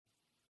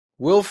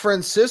Will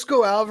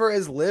Francisco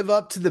Alvarez live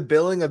up to the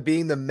billing of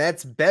being the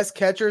Mets' best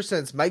catcher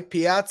since Mike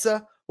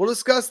Piazza? We'll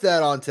discuss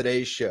that on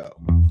today's show.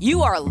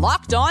 You are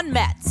Locked On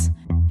Mets,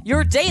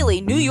 your daily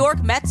New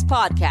York Mets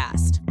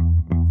podcast.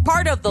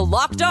 Part of the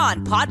Locked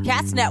On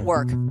Podcast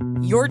Network,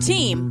 your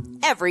team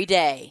every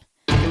day.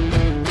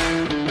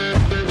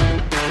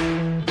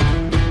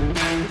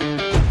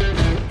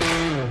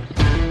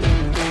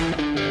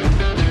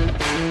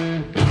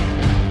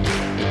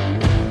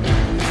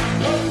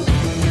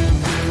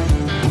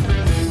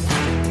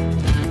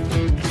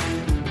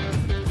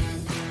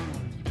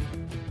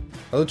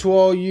 Hello to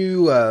all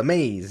you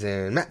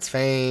amazing Mets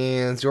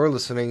fans. You're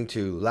listening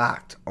to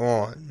Locked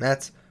On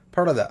Mets,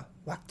 part of the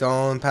Locked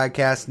On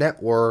Podcast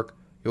Network,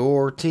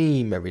 your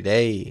team every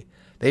day.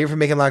 Thank you for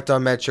making Locked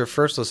On Mets your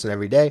first listen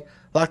every day.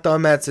 Locked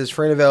On Mets is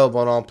free and available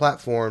on all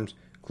platforms,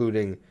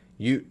 including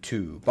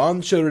YouTube. On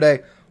the show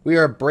today, we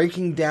are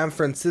breaking down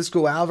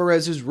Francisco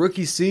Alvarez's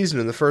rookie season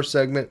in the first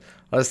segment.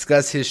 I'll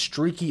discuss his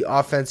streaky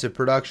offensive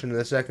production in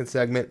the second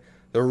segment,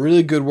 the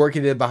really good work he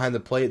did behind the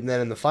plate, and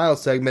then in the final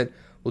segment,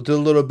 we'll do a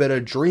little bit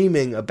of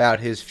dreaming about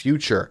his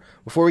future.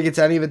 Before we get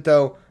to any of it,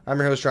 though, I'm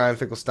your host, Ryan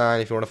Finkelstein.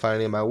 If you want to find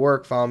any of my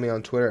work, follow me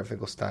on Twitter at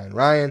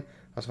FinkelsteinRyan.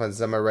 Also find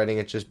some of my writing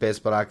at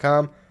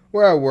JustBaseball.com,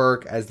 where I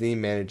work as the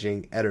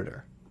managing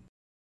editor.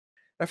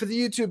 Now, for the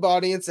YouTube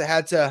audience, I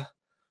had to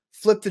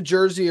flip the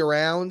jersey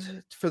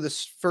around for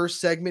this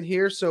first segment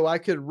here so I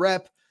could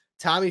rep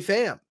Tommy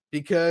Pham,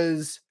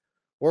 because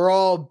we're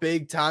all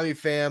big Tommy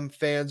Pham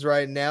fans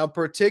right now,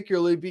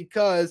 particularly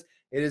because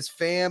it is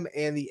Pham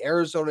and the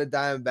Arizona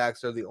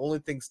Diamondbacks are the only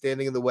thing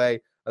standing in the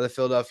way of the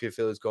Philadelphia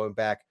Phillies going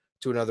back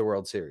to another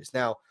World Series.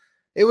 Now,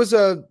 it was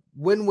a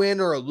win-win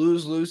or a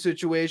lose-lose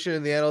situation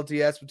in the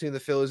NLDS between the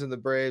Phillies and the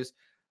Braves.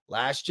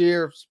 Last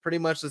year, it's pretty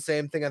much the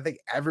same thing. I think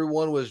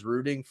everyone was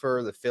rooting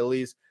for the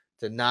Phillies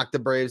to knock the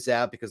Braves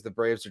out because the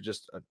Braves are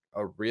just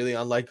a really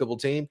unlikable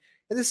team.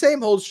 And the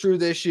same holds true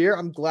this year.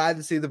 I'm glad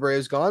to see the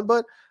Braves gone,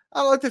 but I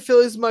don't like the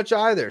Phillies much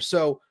either.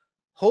 So,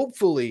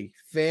 hopefully,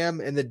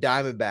 Pham and the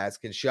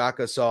Diamondbacks can shock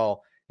us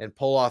all and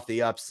pull off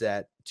the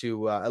upset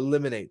to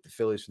eliminate the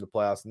Phillies from the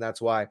playoffs. And that's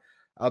why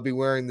I'll be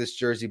wearing this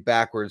jersey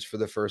backwards for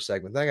the first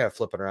segment. Then I got to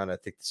flip it around. I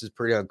think this is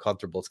pretty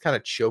uncomfortable. It's kind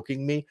of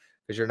choking me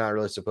because you're not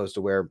really supposed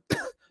to wear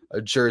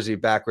a jersey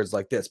backwards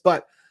like this.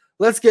 But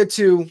let's get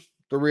to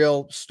the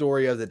real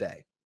story of the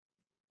day.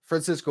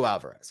 Francisco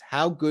Alvarez.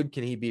 How good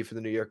can he be for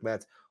the New York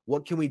Mets?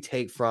 What can we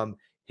take from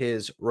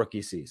his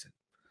rookie season?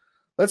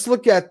 Let's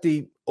look at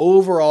the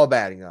overall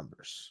batting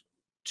numbers.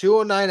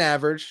 209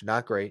 average,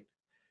 not great.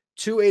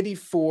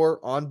 284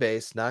 on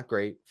base, not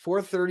great.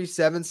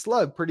 437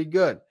 slug, pretty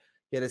good.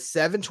 You had a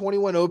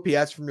 721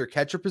 OPS from your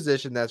catcher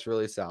position. That's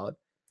really solid.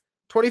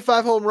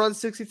 25 home runs,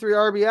 63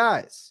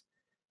 RBIs.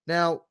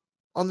 Now,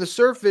 on the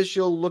surface,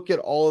 you'll look at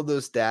all of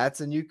those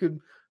stats, and you could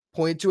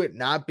point to it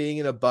not being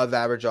an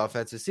above-average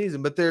offensive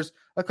season. But there's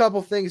a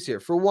couple things here.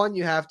 For one,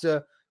 you have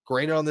to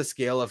grade it on the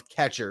scale of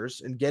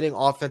catchers, and getting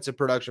offensive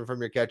production from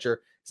your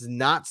catcher is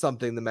not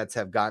something the Mets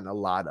have gotten a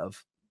lot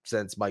of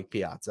since Mike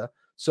Piazza.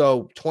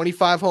 So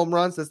 25 home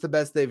runs, that's the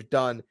best they've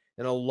done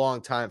in a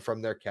long time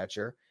from their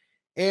catcher.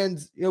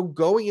 And,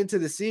 going into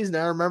the season,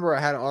 I remember I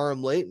had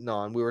Aram Layton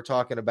on. We were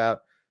talking about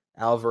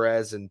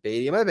Alvarez and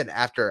Beatty. It might have been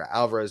after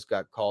Alvarez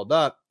got called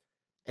up.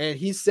 And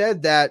he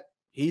said that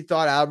he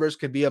thought Alvarez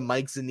could be a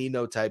Mike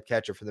Zunino type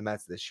catcher for the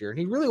Mets this year. And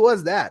he really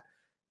was that.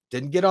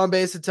 Didn't get on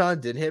base a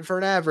ton, didn't hit for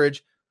an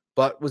average,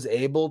 but was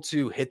able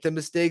to hit the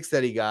mistakes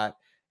that he got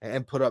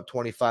and put up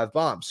 25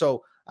 bombs.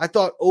 So I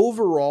thought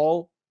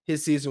overall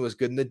his season was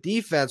good. And the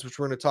defense, which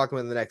we're going to talk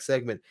about in the next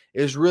segment,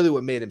 is really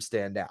what made him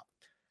stand out.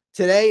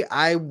 Today,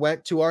 I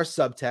went to our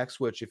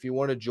subtext, which if you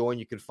want to join,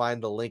 you can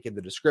find the link in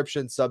the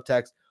description.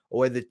 Subtext, a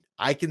way that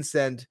I can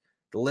send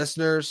the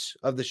listeners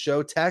of the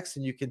show text,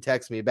 and you can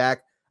text me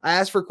back. I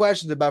asked for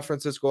questions about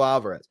Francisco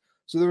Alvarez.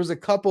 So there was a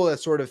couple that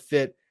sort of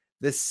fit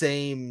the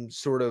same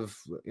sort of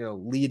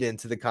lead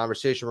into the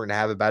conversation we're going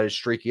to have about his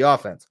streaky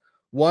offense.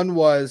 One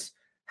was,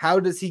 how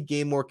does he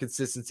gain more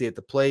consistency at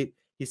the plate?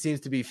 He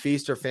seems to be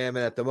feast or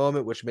famine at the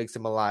moment, which makes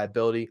him a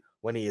liability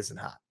when he isn't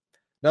hot.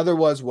 Another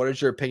was, what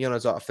is your opinion on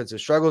his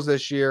offensive struggles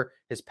this year?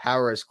 His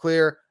power is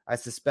clear. I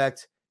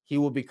suspect he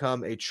will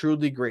become a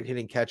truly great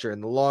hitting catcher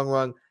in the long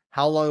run.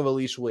 How long of a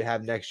leash will he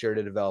have next year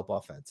to develop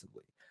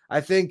offensively?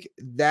 I think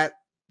that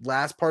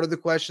last part of the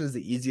question is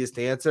the easiest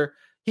to answer.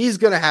 He's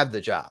going to have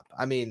the job.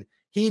 I mean,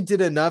 he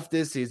did enough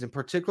this season,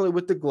 particularly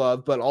with the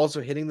glove, but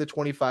also hitting the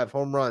 25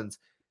 home runs,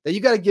 that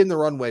you got to give him the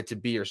runway to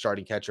be your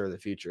starting catcher of the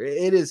future.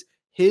 It is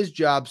his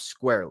job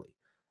squarely.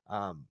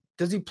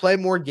 Does he play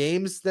more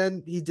games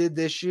than he did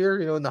this year,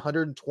 in the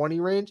 120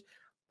 range?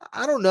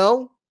 I don't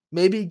know.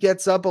 Maybe he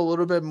gets up a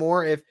little bit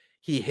more if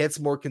he hits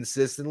more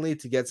consistently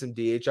to get some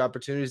DH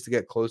opportunities to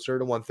get closer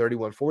to 130,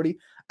 140.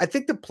 I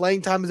think the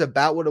playing time is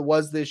about what it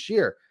was this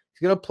year.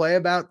 He's going to play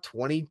about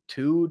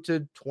 22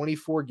 to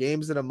 24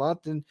 games in a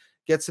month and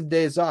get some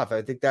days off.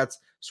 I think that's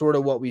sort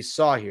of what we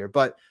saw here.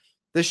 But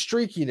the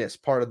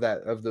streakiness part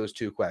of those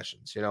two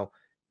questions,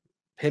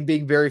 him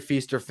being very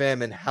feast or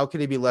famine, how can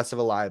he be less of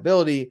a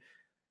liability?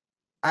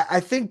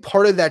 I think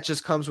part of that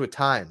just comes with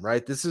time,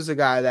 right? This is a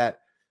guy that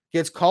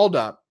gets called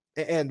up,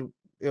 and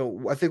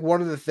I think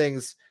one of the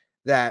things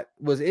that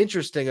was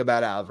interesting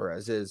about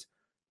Alvarez is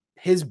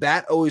his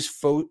bat always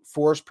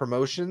forced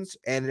promotions,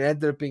 and it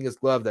ended up being his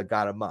glove that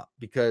got him up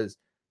because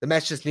the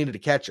Mets just needed a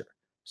catcher.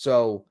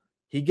 So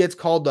he gets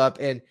called up,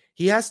 and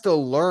he has to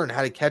learn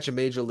how to catch a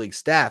major league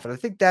staff. And I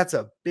think that's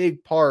a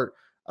big part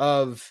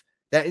of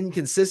that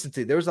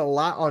inconsistency. There was a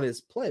lot on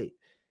his plate.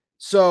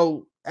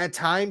 So at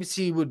times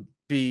he would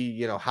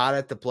be, hot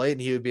at the plate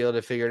and he would be able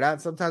to figure it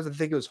out. Sometimes I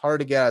think it was hard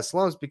to get out of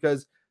slumps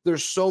because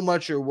there's so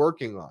much you're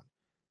working on.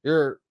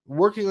 You're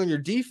working on your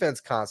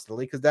defense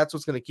constantly because that's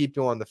what's going to keep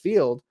you on the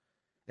field.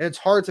 And it's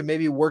hard to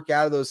maybe work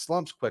out of those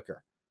slumps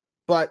quicker.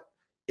 But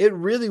it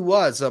really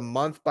was a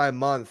month by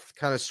month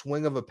kind of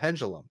swing of a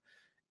pendulum.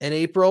 In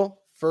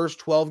April, first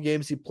 12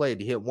 games he played,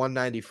 he hit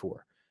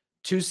 194,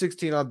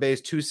 216 on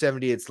base,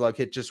 278 slug,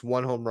 hit just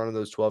one home run in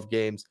those 12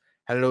 games,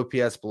 had an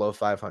OPS below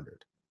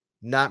 500.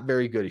 Not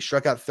very good. He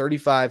struck out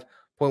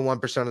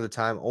 35.1% of the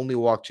time, only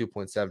walked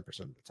 2.7% of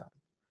the time.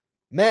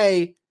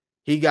 May,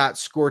 he got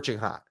scorching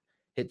hot.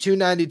 Hit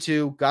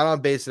 292, got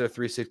on base at a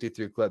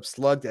 363 clip,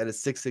 slugged at a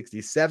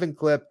 667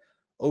 clip,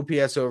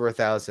 OPS over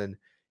 1,000.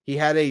 He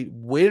had a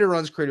weighted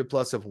runs created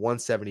plus of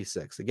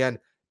 176. Again,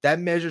 that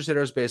measures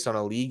hitters based on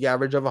a league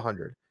average of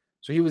 100.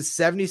 So he was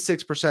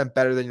 76%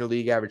 better than your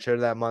league average hitter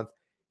that month.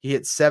 He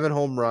hit 7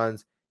 home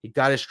runs. He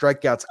got his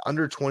strikeouts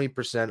under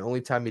 20%.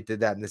 Only time he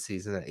did that in the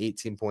season at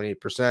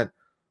 18.8%.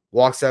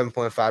 Walked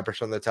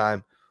 7.5% of the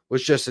time.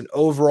 Was just an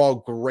overall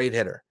great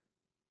hitter.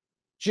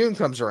 June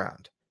comes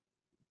around.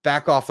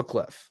 Back off a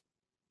cliff.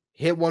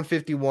 Hit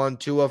 151,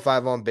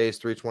 205 on base,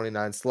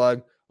 329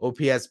 slug.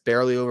 OPS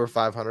barely over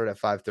 500 at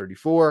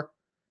 534.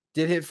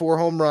 Did hit 4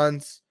 home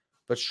runs,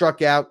 but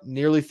struck out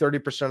nearly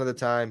 30% of the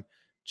time.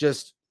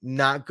 Just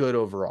not good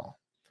overall.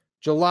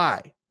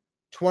 July,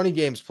 20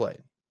 games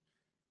played.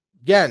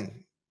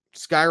 Again,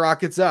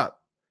 skyrockets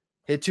up.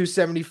 Hit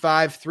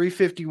 275,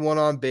 351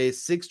 on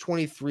base,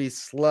 623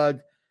 slug,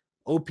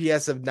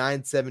 OPS of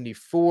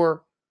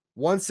 974.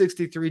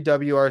 163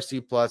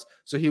 WRC plus,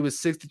 so he was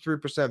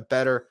 63%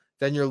 better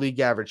than your league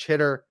average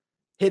hitter.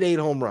 Hit 8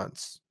 home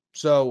runs.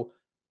 So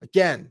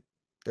again,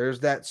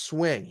 there's that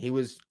swing. He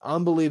was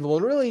unbelievable,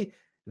 and really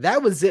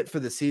that was it for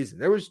the season.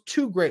 There was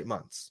 2 great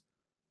months.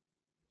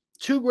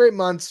 2 great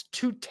months,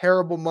 2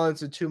 terrible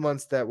months, and 2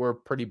 months that were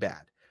pretty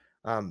bad.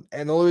 And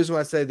the only reason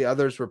why I say the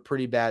others were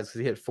pretty bad is because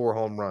he hit 4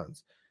 home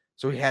runs.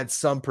 So he had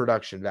some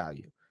production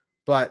value.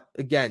 But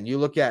again, you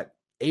look at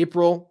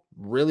April,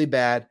 really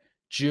bad.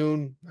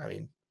 June,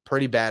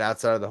 pretty bad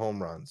outside of the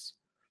home runs.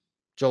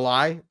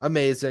 July,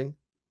 amazing.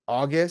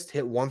 August,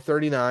 hit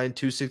 139,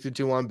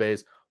 262 on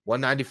base,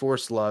 194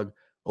 slug,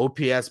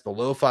 OPS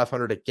below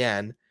 500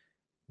 again.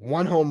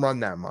 1 home run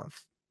that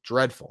month.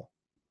 Dreadful.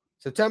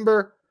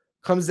 September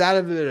comes out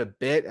of it a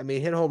bit. He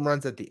hit home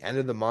runs at the end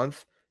of the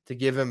month to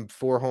give him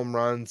 4 home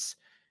runs,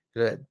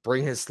 to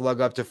bring his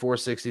slug up to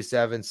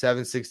 467,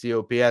 760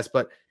 OPS,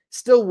 but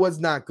still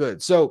was not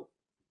good. So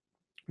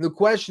the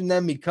question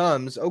then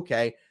becomes,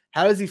 okay,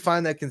 how does he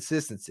find that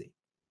consistency?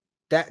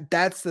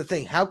 That's the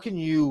thing. How can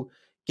you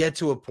get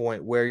to a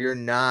point where you're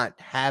not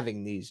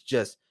having these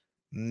just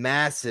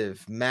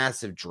massive,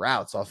 massive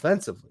droughts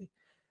offensively?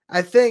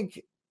 I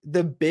think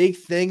the big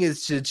thing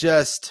is to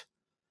just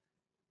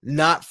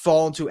not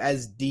fall into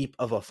as deep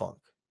of a funk.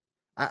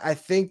 I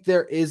think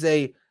there is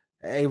a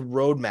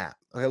roadmap.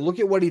 Okay, look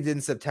at what he did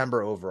in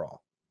September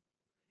overall.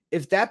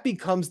 If that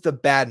becomes the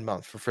bad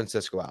month for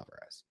Francisco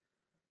Alvarez,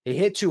 he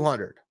hit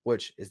 200,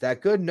 which is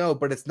that good? No,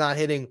 but it's not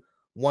hitting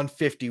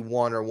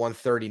 151 or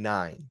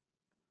 139.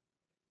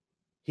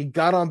 He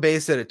got on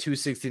base at a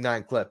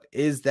 269 clip.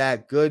 Is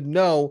that good?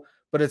 No,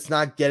 but it's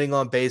not getting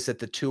on base at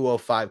the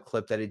 205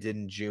 clip that he did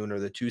in June or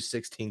the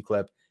 216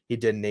 clip he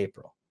did in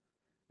April.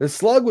 The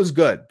slug was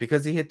good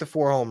because he hit the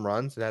 4 home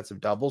runs and that's a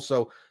double.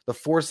 So the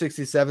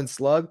 467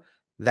 slug,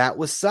 that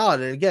was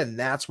solid. And again,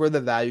 that's where the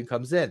value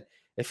comes in.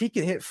 If he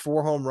can hit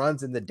 4 home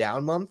runs in the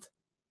down month,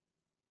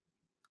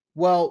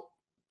 well,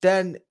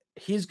 then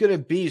he's going to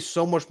be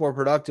so much more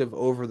productive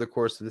over the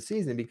course of the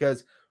season,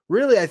 because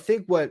really, I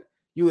think what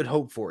you would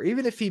hope for,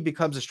 even if he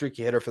becomes a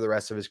streaky hitter for the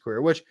rest of his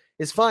career, which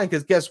is fine,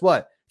 because guess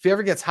what? If he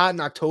ever gets hot in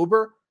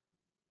October,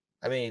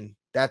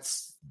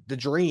 that's the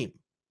dream,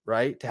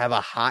 right? To have a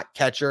hot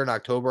catcher in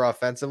October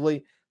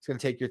offensively, it's going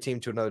to take your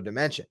team to another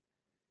dimension.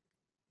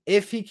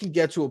 If he can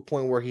get to a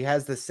point where he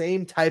has the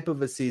same type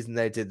of a season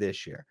that he did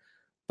this year,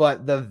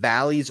 but the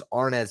valleys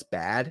aren't as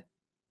bad,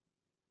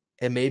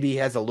 and maybe he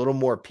has a little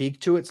more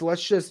peak to it. So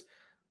let's just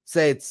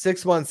say it's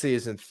 6-month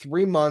season.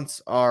 3 months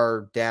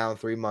are down,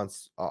 3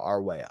 months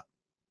are way up.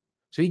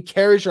 So he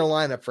carries your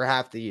lineup for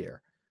half the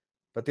year,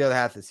 but the other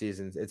half of the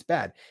season, it's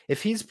bad.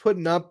 If he's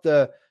putting up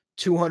the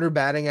 200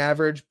 batting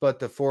average, but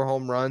the 4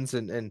 home runs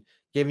and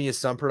giving you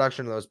some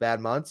production in those bad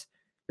months,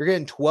 you're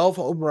getting 12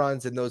 home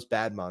runs in those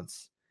bad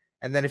months.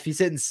 And then if he's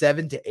hitting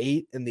 7 to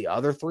 8 in the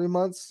other 3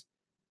 months,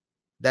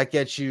 that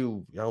gets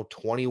you,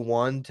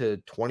 21 to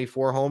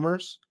 24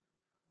 homers.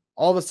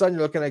 All of a sudden,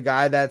 you're looking at a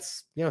guy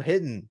that's,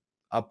 hitting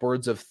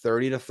upwards of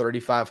 30 to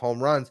 35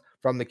 home runs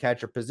from the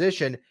catcher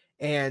position.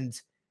 And,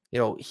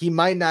 he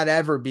might not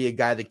ever be a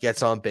guy that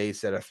gets on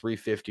base at a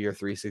 350 or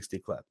 360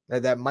 clip.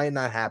 That might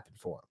not happen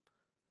for him.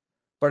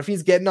 But if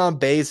he's getting on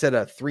base at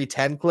a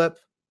 310 clip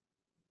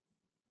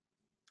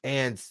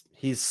and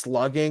he's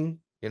slugging,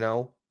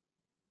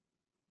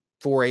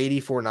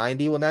 480,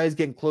 490, well, now he's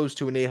getting close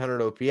to an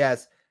 800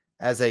 OPS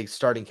as a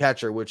starting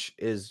catcher, which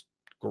is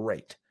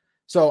great.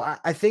 So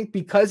I think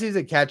because he's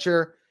a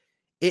catcher,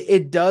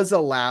 it does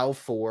allow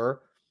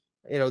for,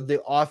 the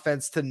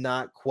offense to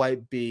not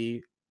quite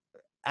be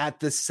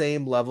at the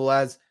same level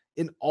as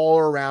an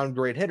all-around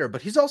great hitter.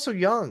 But he's also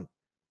young,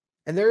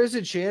 and there is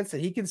a chance that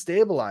he can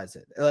stabilize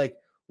it. Like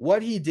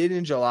what he did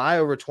in July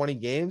over 20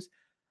 games,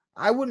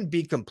 I wouldn't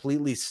be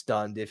completely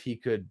stunned if he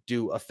could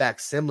do a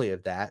facsimile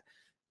of that.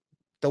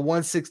 The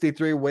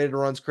 163 weighted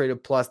runs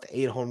created plus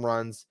the 8 home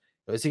runs.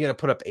 Is he going to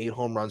put up 8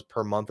 home runs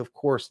per month? Of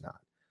course not.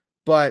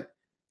 But,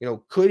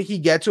 could he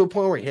get to a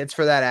point where he hits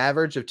for that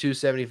average of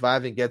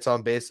 275 and gets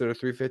on base at a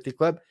 350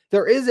 clip?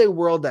 There is a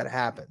world that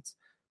happens.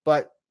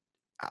 But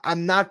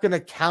I'm not going to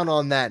count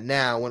on that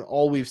now when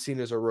all we've seen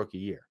is a rookie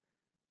year.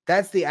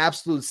 That's the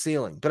absolute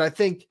ceiling. But I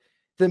think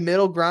the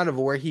middle ground of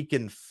where he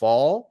can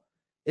fall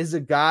is a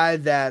guy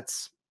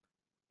that's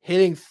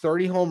hitting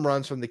 30 home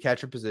runs from the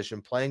catcher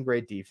position, playing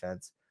great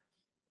defense.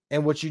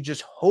 And what you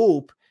just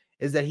hope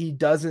is that he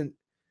doesn't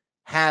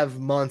have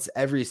months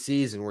every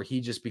season where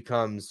he just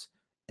becomes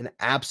an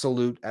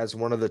absolute, as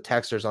one of the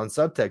texters on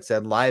Subtext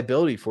said,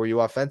 liability for you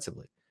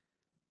offensively.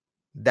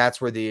 That's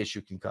where the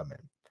issue can come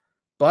in.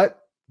 But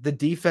the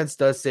defense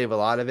does save a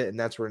lot of it, and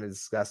that's what we're going to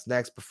discuss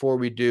next. Before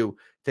we do,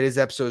 today's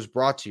episode is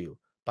brought to you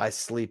by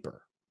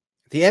Sleeper.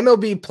 The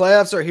MLB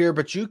playoffs are here,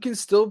 but you can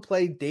still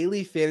play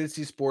daily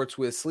fantasy sports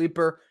with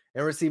Sleeper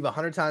and receive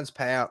 100 times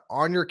payout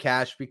on your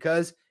cash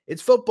because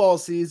it's football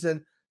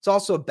season. It's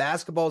also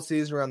basketball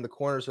season around the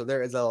corner, so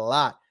there is a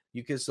lot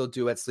you can still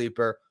do at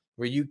Sleeper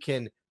where you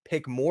can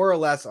pick more or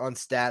less on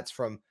stats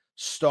from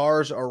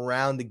stars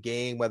around the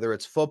game, whether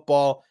it's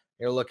football,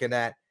 you're looking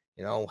at,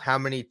 how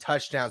many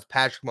touchdowns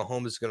Patrick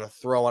Mahomes is going to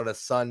throw on a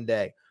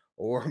Sunday,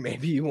 or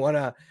maybe you want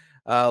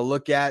to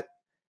look at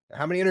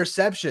how many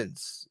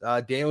interceptions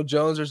Daniel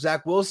Jones or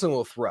Zach Wilson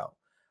will throw.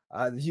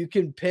 You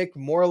can pick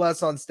more or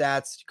less on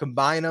stats,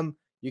 combine them,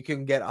 you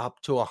can get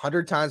up to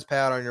 100 times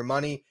payout on your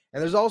money.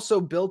 And there's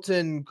also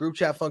built-in group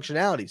chat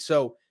functionality.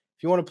 So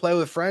if you want to play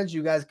with friends,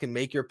 you guys can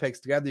make your picks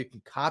together. You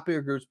can copy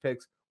your group's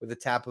picks with a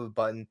tap of a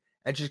button.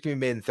 Entries can be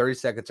made in 30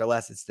 seconds or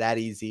less. It's that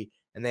easy.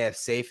 And they have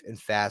safe and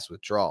fast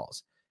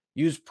withdrawals.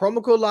 Use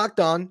promo code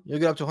LOCKEDON. You'll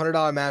get up to a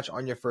 $100 match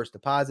on your first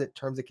deposit.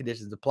 Terms and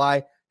conditions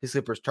apply. See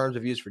Sleeper's terms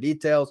of use for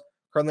details.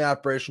 Currently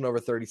operational over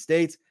 30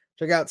 states.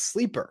 Check out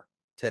Sleeper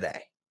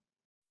today.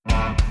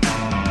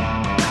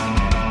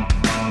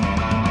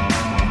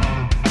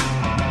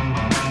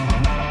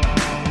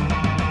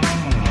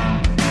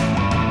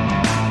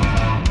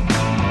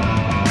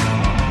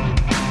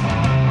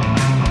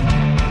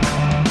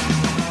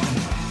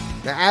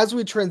 Now, as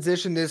we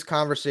transition this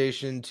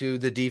conversation to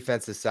the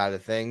defensive side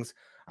of things,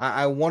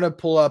 I want to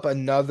pull up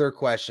another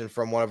question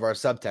from one of our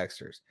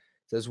subtexters. It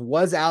says,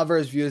 was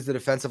Alvarez viewed as a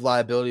defensive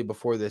liability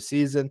before this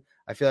season?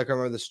 I feel like I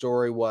remember the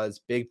story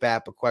was big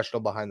bat, but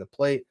questionable behind the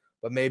plate,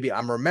 but maybe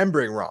I'm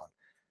remembering wrong.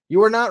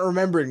 You are not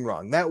remembering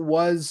wrong. That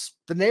was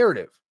the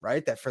narrative,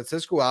 right? That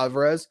Francisco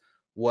Alvarez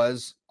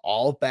was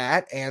all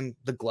bat and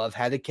the glove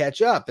had to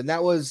catch up. And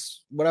that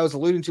was what I was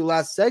alluding to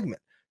last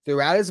segment.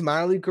 Throughout his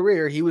minor league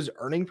career, he was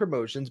earning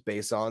promotions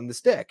based on the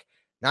stick,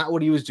 not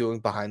what he was doing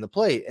behind the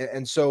plate.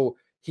 And so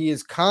he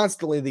is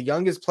constantly the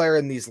youngest player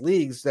in these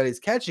leagues that he's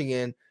catching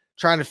in,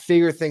 trying to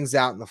figure things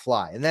out in the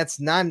fly. And that's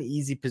not an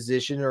easy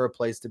position or a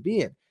place to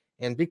be in.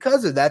 And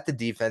because of that, the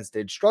defense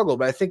did struggle.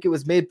 But I think it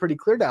was made pretty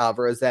clear to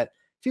Alvarez that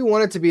if he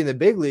wanted to be in the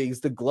big leagues,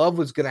 the glove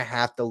was going to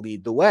have to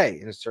lead the way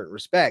in a certain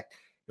respect.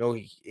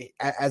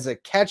 As a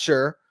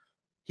catcher,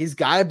 he's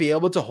got to be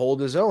able to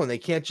hold his own. They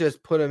can't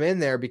just put him in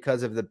there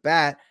because of the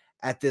bat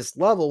at this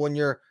level when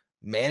you're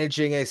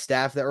managing a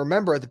staff that,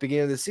 remember, at the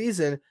beginning of the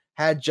season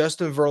had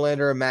Justin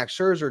Verlander and Max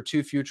Scherzer,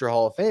 2 future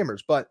Hall of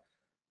Famers. But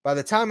by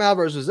the time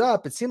Alvarez was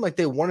up, it seemed like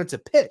they wanted to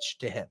pitch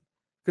to him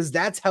because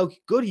that's how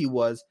good he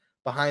was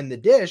behind the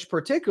dish,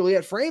 particularly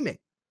at framing,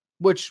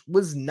 which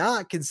was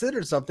not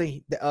considered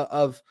something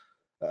of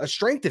a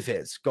strength of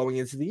his going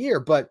into the year.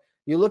 But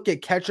you look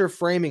at catcher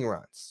framing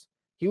runs.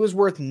 He was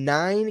worth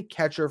 9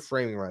 catcher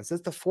framing runs.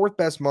 That's the 4th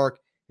best mark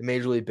in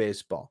Major League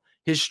Baseball.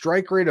 His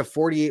strike rate of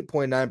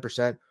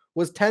 48.9%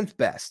 was 10th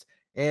best.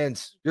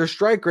 And your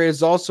strike rate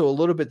is also a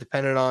little bit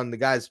dependent on the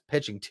guys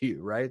pitching to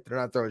you, right? They're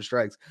not throwing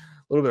strikes.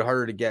 A little bit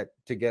harder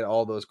to get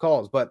all those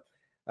calls. But,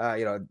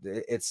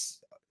 it's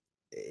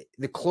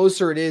the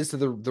closer it is to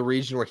the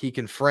region where he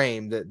can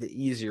frame, the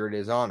easier it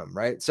is on him,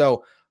 right?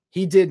 So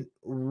he did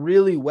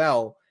really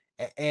well.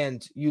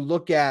 And you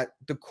look at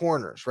the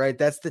corners, right?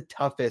 That's the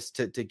toughest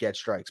to get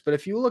strikes. But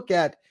if you look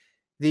at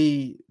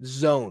the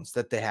zones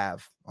that they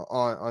have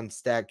on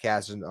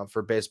StatCast and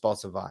for Baseball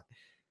Savant,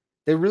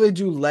 they really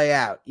do lay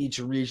out each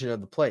region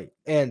of the plate.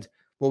 And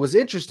what was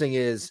interesting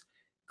is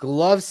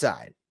Glove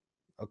side,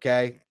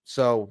 okay?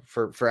 So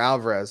for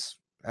Alvarez,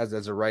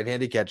 as a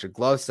right-handed catcher,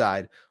 glove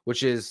side,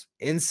 which is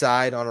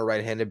inside on a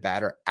right-handed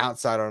batter,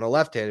 outside on a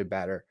left-handed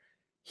batter,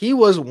 he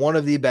was one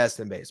of the best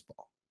in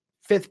baseball.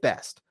 Fifth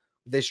best,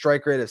 with a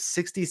strike rate of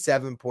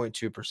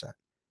 67.2%.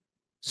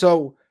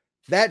 So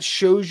that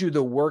shows you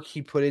the work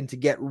he put in to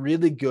get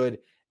really good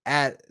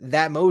at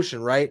that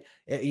motion, right?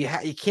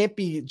 You can't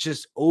be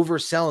just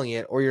overselling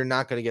it or you're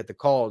not going to get the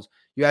calls.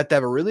 You have to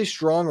have a really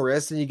strong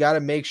wrist and you got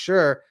to make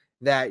sure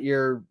that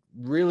you're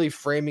really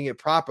framing it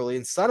properly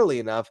and subtly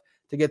enough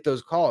to get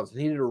those calls.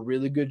 And he did a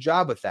really good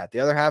job with that. The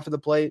other half of the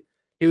plate,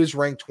 he was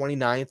ranked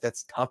 29th.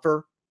 That's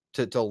tougher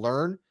to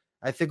learn.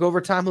 I think over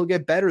time he'll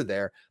get better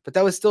there, but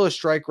that was still a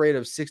strike rate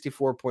of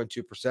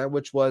 64.2%,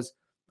 which was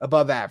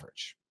above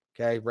average.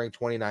 Okay, ranked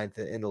 29th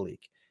in the league.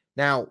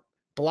 Now,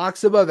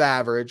 blocks above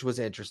average was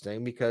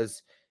interesting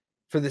because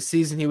for the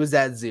season he was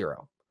at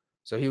 0.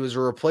 So he was a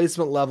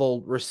replacement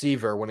level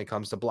receiver when it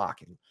comes to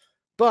blocking.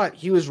 But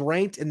he was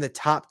ranked in the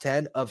top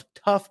 10 of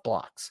tough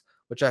blocks,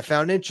 which I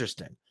found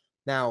interesting.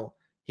 Now,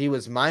 he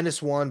was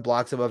 -1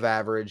 blocks above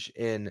average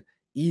in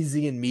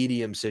easy and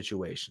medium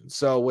situations.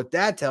 So what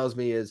that tells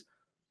me is,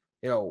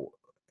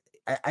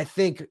 I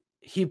think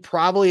he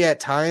probably at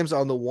times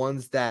on the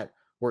ones that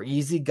were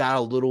easy got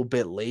a little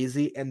bit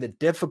lazy, and the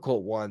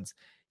difficult ones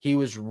he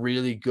was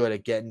really good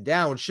at getting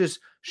down, which just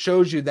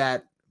shows you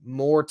that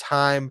more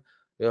time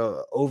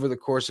over the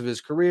course of his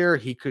career,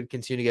 he could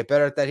continue to get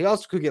better at that. He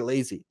also could get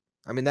lazy.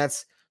 I mean,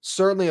 that's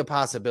certainly a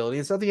possibility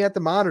and something you have to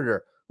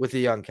monitor with a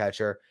young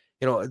catcher.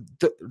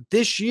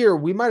 This year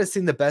we might have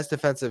seen the best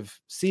defensive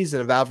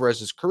season of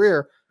Alvarez's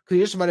career because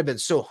he just might have been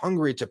so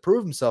hungry to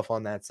prove himself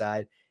on that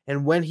side.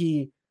 And when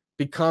he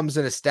becomes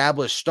an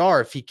established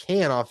star, if he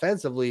can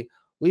offensively,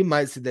 we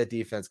might see that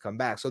defense come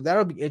back. So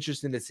that'll be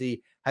interesting to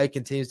see how he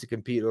continues to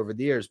compete over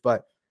the years.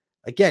 But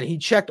again, he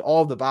checked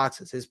all the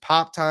boxes. His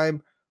pop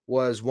time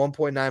was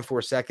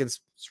 1.94 seconds.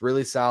 It's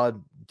really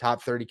solid.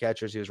 Top 30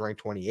 catchers. He was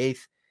ranked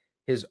 28th.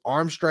 His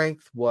arm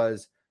strength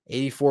was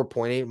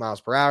 84.8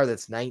 miles per hour.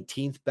 That's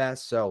 19th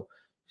best. So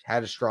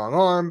had a strong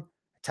arm.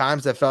 At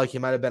times I felt like he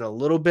might have been a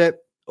little bit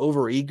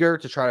overeager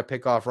to try to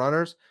pick off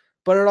runners,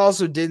 but it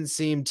also didn't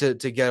seem to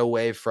get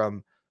away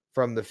from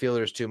the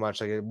fielders too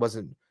much. Like it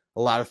wasn't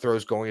a lot of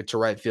throws going into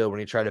right field when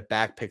he tried to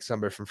back pick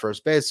somebody from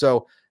first base.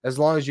 So as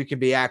long as you can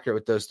be accurate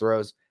with those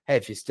throws, hey,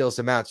 if you steal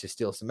some outs, you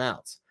steal some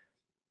outs.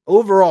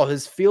 Overall,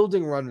 his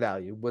fielding run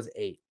value was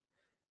 8.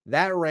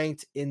 That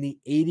ranked in the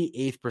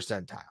 88th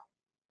percentile.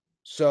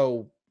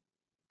 So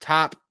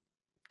top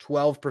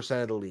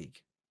 12% of the league.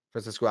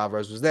 Francisco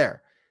Alvarez was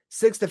there.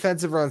 6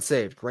 defensive runs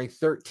saved, ranked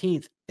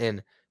 13th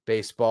in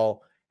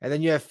baseball. And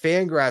then you have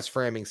Fangraphs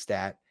framing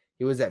stat.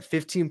 He was at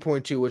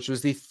 15.2, which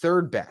was the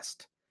 3rd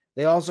best.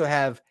 They also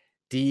have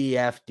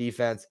DEF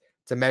defense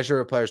to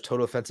measure a player's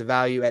total offensive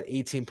value at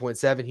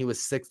 18.7. He was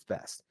 6th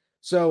best.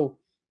 So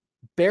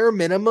bare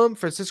minimum,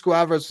 Francisco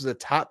Alvarez was a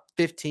top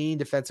 15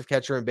 defensive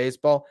catcher in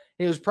baseball.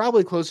 And he was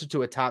probably closer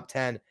to a top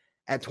 10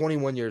 at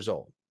 21 years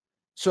old.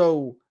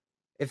 So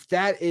if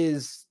that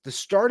is the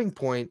starting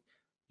point,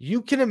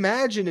 you can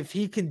imagine if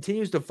he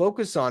continues to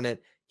focus on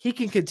it, he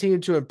can continue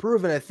to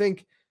improve. And I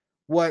think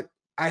what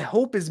I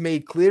hope is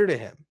made clear to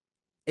him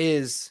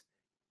is,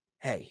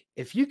 hey,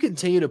 if you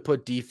continue to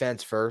put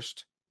defense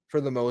first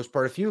for the most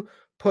part, if you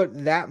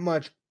put that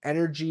much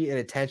energy and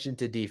attention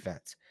to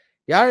defense,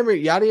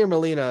 Yadier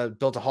Molina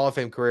built a Hall of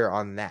Fame career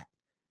on that.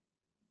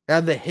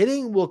 Now, the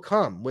hitting will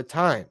come with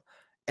time.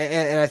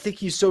 And I think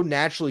he's so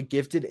naturally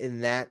gifted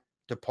in that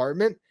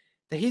department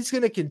that he's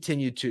going to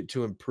continue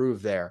to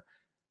improve there.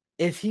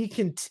 If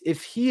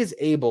he is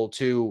able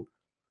to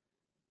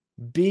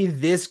be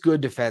this good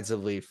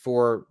defensively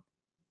for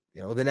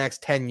the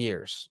next 10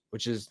 years,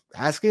 which is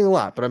asking a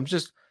lot, but I'm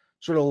just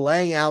sort of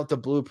laying out the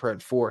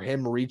blueprint for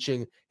him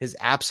reaching his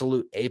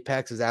absolute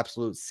apex, his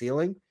absolute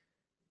ceiling.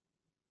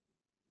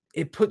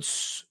 It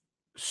puts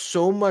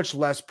so much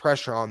less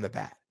pressure on the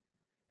bat.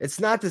 It's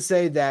not to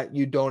say that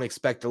you don't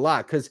expect a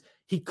lot, because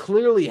he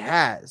clearly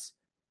has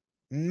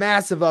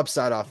massive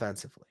upside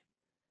offensively.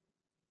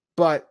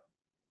 But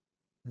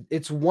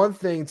it's one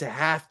thing to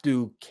have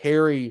to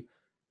carry,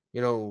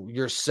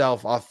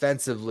 yourself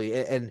offensively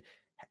and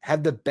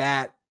have the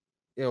bat,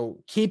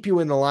 keep you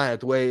in the lineup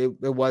the way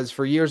it was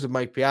for years of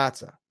Mike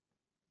Piazza.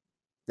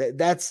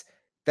 That's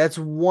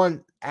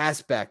one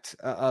aspect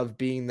of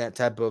being that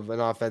type of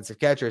an offensive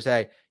catcher is,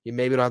 hey, you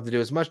maybe don't have to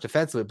do as much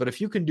defensively, but if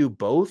you can do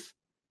both,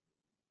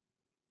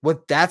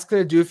 what that's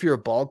going to do for your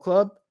ball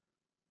club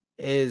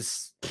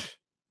is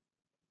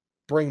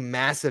bring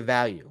massive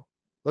value.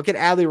 Look at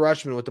Adley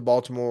Rutschman with the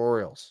Baltimore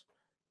Orioles.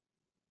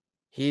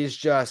 He's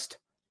just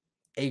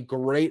a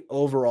great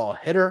overall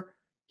hitter.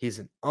 He's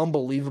an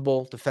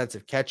unbelievable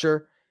defensive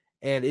catcher.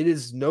 And it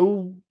is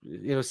no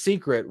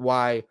secret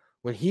why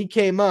when he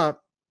came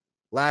up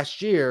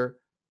last year,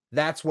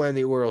 that's when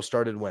the Orioles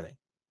started winning.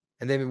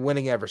 And they've been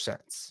winning ever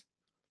since.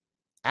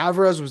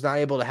 Alvarez was not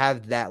able to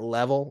have that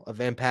level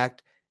of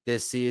impact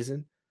this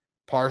season,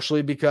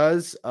 partially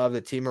because of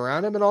the team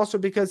around him and also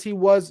because he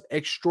was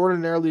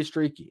extraordinarily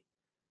streaky.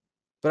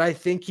 but I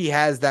think he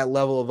has that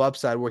level of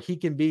upside where he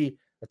can be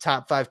a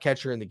top 5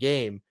 catcher in the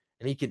game,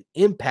 and he can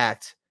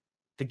impact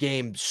the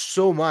game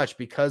so much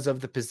because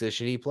of the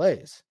position he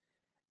plays.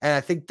 And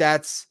I think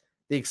that's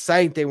the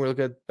exciting thing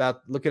we're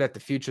looking at the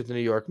future of the New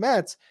York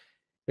Mets.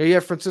 You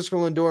have Francisco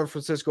Lindor and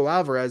Francisco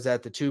Alvarez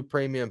at the 2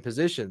 premium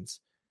positions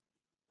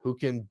who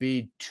can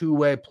be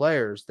two-way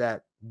players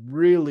that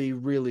really,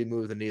 really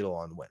move the needle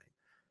on winning.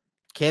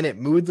 Can it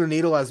move the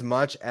needle as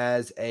much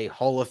as a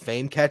Hall of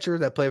Fame catcher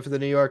that played for the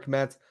New York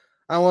Mets?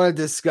 I want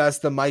to discuss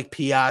the Mike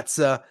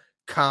Piazza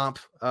comp,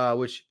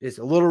 which is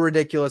a little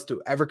ridiculous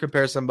to ever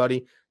compare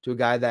somebody to a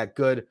guy that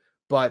good,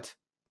 but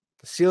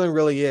the ceiling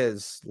really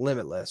is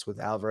limitless with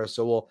Alvarez.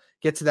 So we'll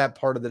get to that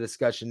part of the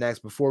discussion next.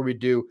 Before we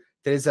do,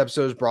 today's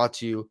episode is brought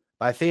to you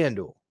by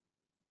FanDuel.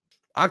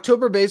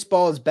 October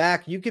baseball is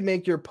back. You can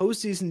make your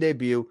postseason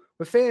debut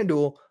with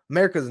FanDuel,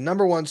 America's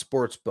 #1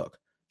 sports book.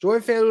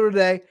 Join FanDuel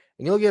today,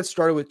 and you'll get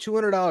started with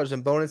 $200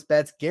 in bonus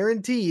bets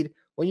guaranteed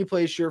when you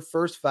place your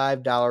first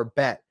 $5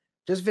 bet.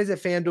 Just visit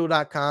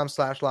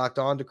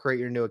FanDuel.com/lockedon to create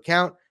your new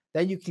account.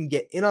 Then you can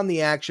get in on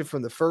the action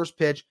from the first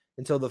pitch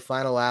until the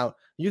final out.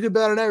 You can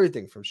bet on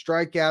everything from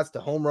strikeouts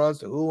to home runs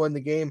to who won the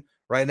game.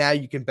 Right now,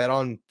 you can bet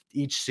on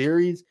each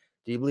series.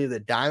 Do you believe the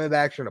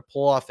Diamondbacks are going to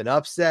pull off an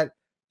upset?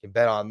 You can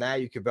bet on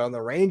that. You can bet on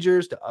the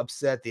Rangers to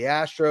upset the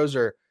Astros,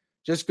 or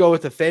just go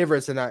with the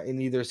favorites in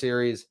either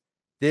series.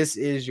 This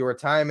is your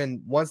time.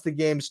 And once the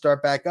games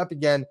start back up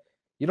again,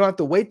 you don't have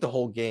to wait the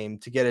whole game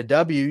to get a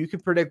W. You can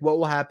predict what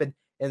will happen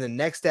in the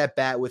next at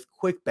bat with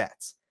quick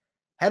bets.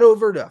 Head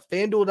over to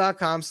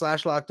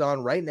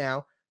FanDuel.com/lockedon right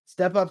now.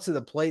 Step up to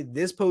the plate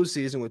this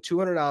postseason with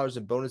 $200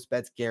 in bonus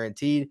bets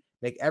guaranteed.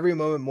 Make every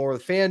moment more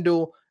with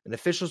FanDuel, an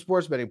official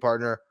sports betting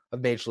partner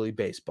of Major League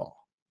Baseball.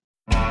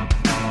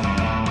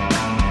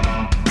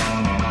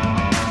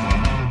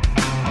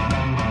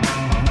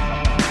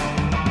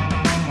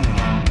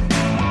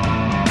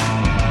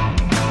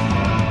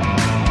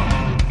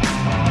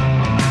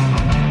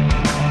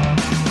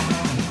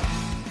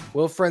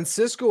 Will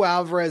Francisco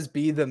Alvarez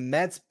be the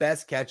Mets'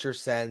 best catcher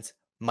since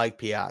Mike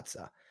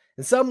Piazza?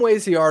 In some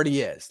ways, he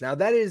already is. Now,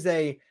 that is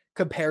a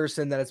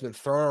comparison that has been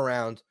thrown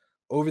around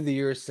over the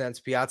years since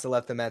Piazza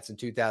left the Mets in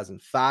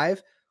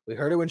 2005. We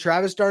heard it when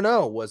Travis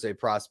d'Arnaud was a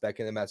prospect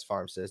in the Mets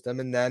farm system.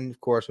 And then, of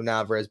course, when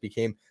Alvarez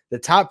became the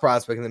top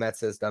prospect in the Mets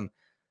system,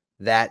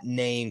 that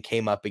name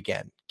came up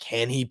again.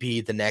 Can he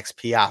be the next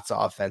Piazza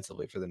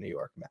offensively for the New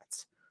York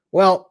Mets?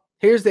 Well,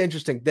 here's the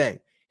interesting thing.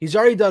 He's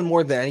already done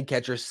more than any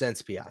catcher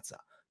since Piazza,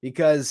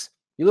 because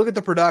you look at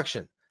the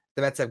production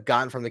the Mets have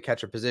gotten from the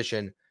catcher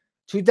position.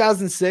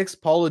 2006,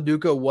 Paul Lo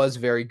Duca was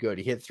very good.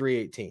 He hit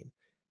 .318. He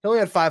only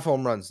had 5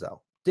 home runs,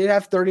 though. Did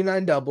have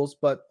 39 doubles,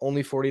 but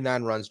only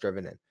 49 runs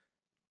driven in.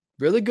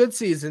 Really good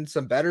season,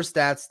 some better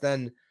stats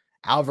than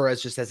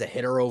Alvarez just as a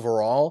hitter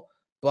overall,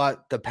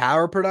 but the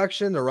power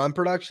production, the run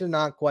production,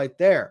 not quite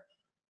there.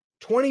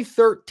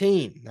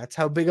 2013, that's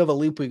how big of a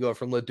leap we go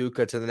from Lo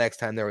Duca to the next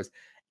time there was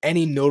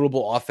any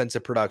notable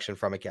offensive production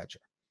from a catcher.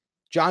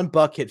 John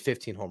Buck hit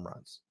 15 home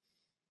runs.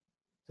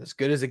 As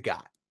good as it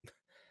got.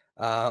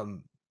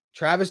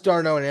 Travis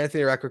d'Arnaud and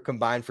Anthony Recker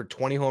combined for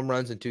 20 home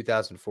runs in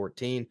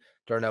 2014.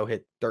 d'Arnaud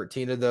hit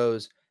 13 of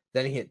those.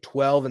 Then he hit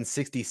 12 in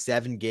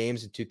 67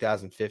 games in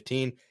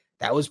 2015.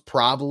 That was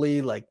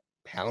probably, like,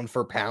 pound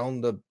for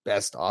pound, the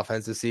best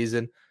offensive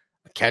season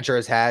a catcher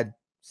has had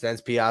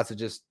since Piazza,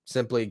 just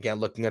simply, again,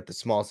 looking at the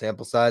small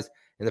sample size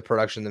and the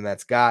production the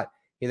Mets got.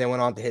 He then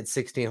went on to hit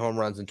 16 home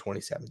runs in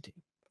 2017.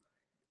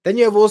 Then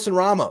you have Wilson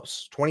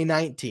Ramos,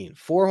 2019,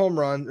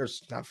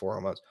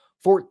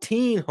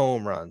 14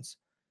 home runs,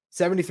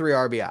 73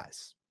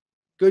 RBIs.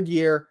 Good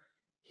year.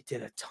 He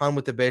did a ton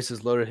with the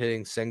bases loaded,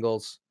 hitting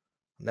singles.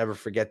 I'll never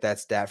forget that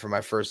stat from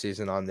my first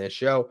season on this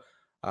show.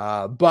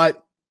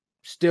 But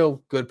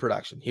still good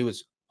production. He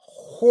was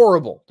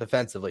horrible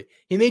defensively.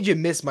 He made you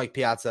miss Mike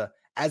Piazza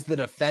as the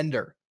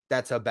defender.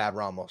 That's how bad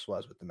Ramos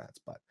was with the Mets.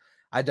 But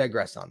I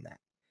digress on that.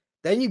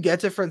 Then you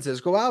get to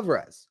Francisco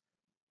Alvarez.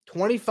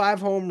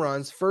 25 home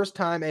runs, first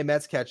time a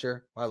Mets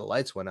catcher. Wow, the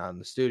lights went out in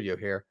the studio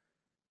here.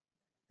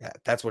 Yeah,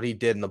 that's what he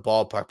did in the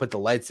ballpark. Put the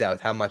lights out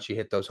with how much he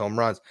hit those home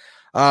runs.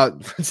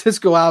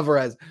 Francisco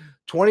Alvarez,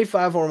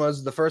 25 home runs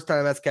is the first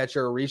time a Mets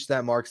catcher reached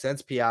that mark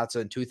since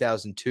Piazza in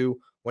 2002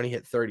 when he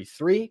hit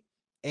 33.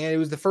 And it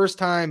was the first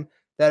time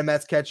that a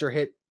Mets catcher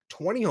hit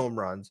 20 home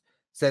runs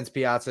since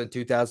Piazza in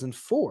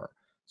 2004.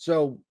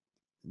 So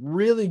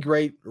really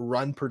great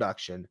run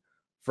production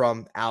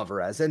from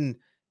Alvarez. And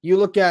you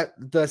look at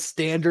the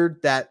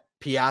standard that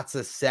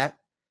Piazza set.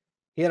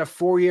 He had a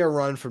 4-year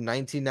run from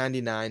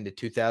 1999 to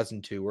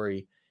 2002 where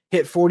he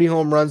hit 40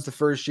 home runs the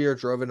first year,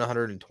 drove in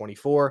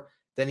 124.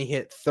 Then he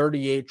hit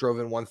 38, drove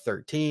in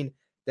 113.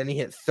 Then he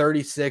hit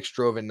 36,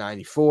 drove in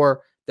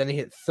 94. Then he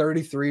hit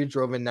 33,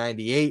 drove in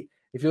 98.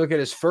 If you look at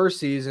his first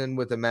season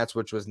with the Mets,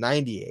 which was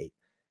 98,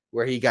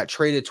 where he got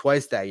traded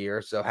twice that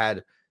year, so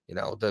had,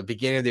 the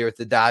beginning of the year with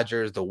the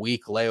Dodgers, the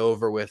week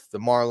layover with the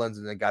Marlins,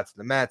 and then got to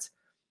the Mets.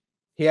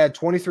 He had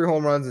 23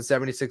 home runs and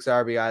 76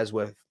 RBIs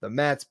with the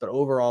Mets, but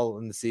overall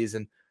in the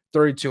season,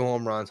 32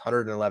 home runs,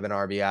 111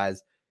 RBIs.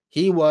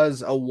 he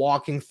was a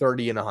walking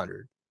 30 and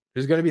 100. He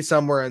was going to be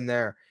somewhere in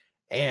there,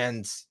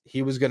 and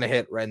he was going to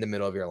hit right in the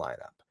middle of your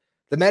lineup.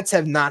 The Mets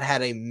have not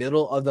had a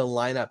middle of the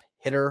lineup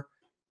hitter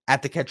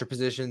at the catcher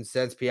position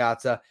since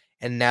Piazza,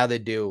 and now they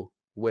do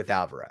with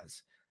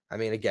Alvarez. I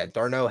mean, again,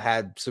 d'Arnaud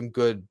had some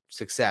good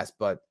success,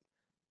 but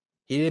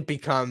he didn't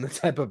become the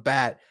type of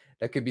bat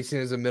that could be seen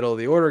as a middle of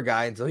the order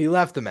guy until he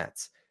left the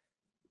Mets.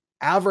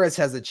 Alvarez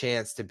has a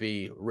chance to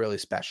be really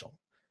special.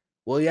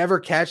 Will he ever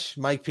catch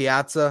Mike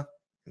Piazza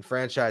in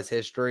franchise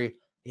history?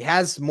 He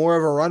has more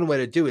of a runway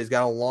to do. He's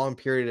got a long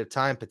period of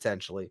time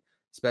potentially,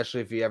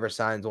 especially if he ever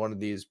signs one of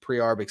these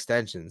pre-arb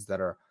extensions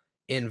that are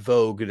in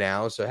vogue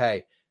now. So,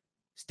 hey,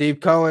 Steve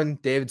Cohen,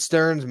 David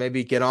Stearns,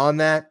 maybe get on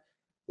that.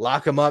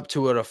 Lock him up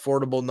to an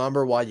affordable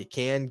number while you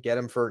can. Get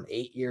him for an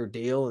 8-year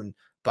deal and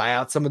buy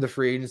out some of the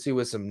free agency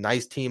with some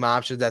nice team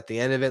options at the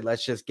end of it.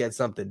 Let's just get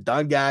something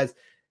done, guys.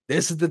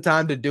 This is the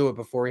time to do it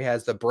before he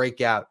has the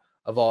breakout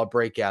of all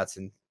breakouts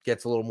and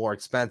gets a little more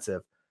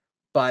expensive.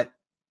 But,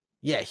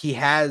 yeah, he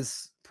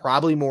has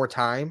probably more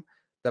time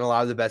than a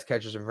lot of the best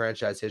catchers in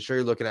franchise history.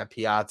 You're looking at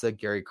Piazza,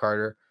 Gary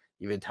Carter,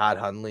 even Todd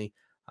Hundley.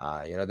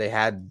 They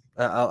had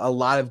a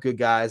lot of good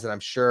guys, and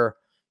I'm sure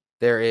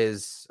there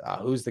is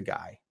who's the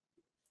guy?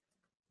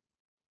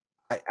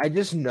 I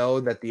just know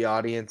that the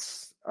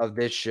audience of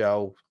this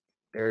show,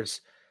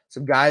 there's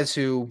some guys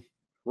who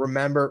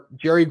remember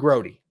Jerry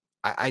Grody.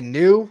 I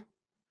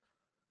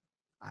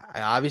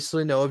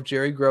obviously know of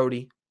Jerry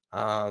Grody,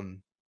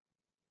 one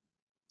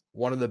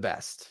of the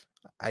best.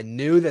 I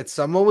knew that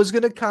someone was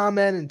going to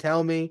comment and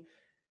tell me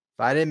if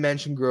I didn't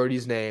mention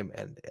Grody's name,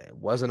 and it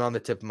wasn't on the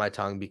tip of my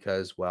tongue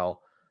because,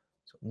 well,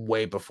 it's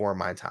way before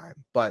my time.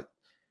 But,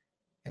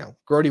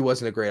 Grody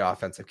wasn't a great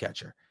offensive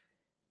catcher.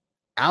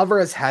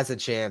 Alvarez has a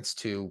chance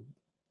to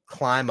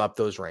climb up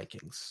those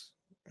rankings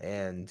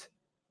and,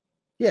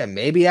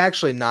 maybe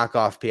actually knock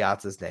off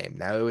Piazza's name.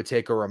 Now, it would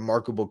take a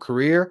remarkable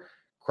career,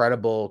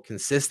 credible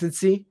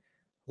consistency,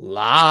 a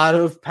lot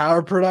of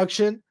power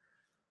production,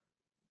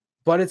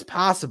 but it's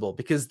possible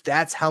because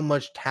that's how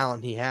much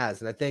talent he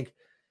has. And I think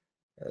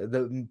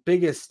the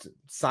biggest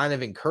sign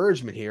of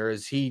encouragement here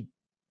is he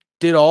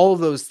did all of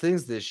those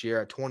things this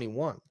year at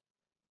 21.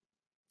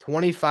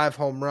 25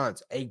 home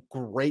runs, a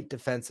great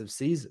defensive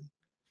season.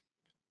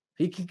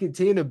 He can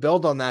continue to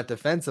build on that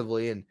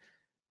defensively and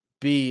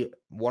be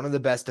one of the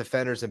best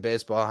defenders in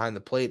baseball behind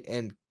the plate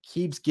and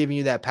keeps giving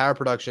you that power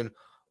production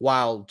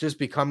while just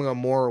becoming a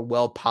more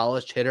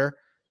well-polished hitter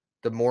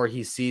the more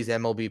he sees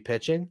MLB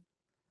pitching.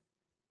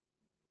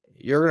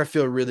 You're going to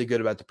feel really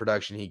good about the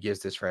production he gives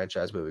this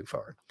franchise moving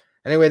forward.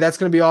 Anyway, that's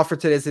going to be all for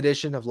today's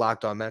edition of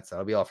Locked On Mets.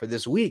 That'll be all for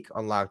this week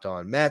on Locked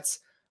On Mets.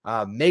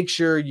 Make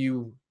sure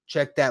you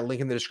check that link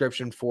in the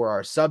description for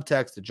our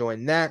subtext to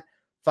join that.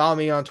 Follow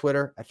me on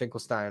Twitter at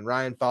Finkelstein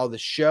Follow the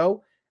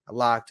show at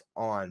Locked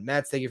On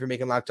Mets. Thank you for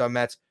making Locked On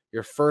Mets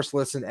your first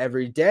listen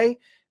every day.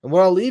 And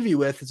what I'll leave you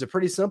with is a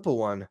pretty simple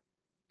one.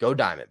 Go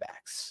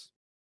Diamondbacks.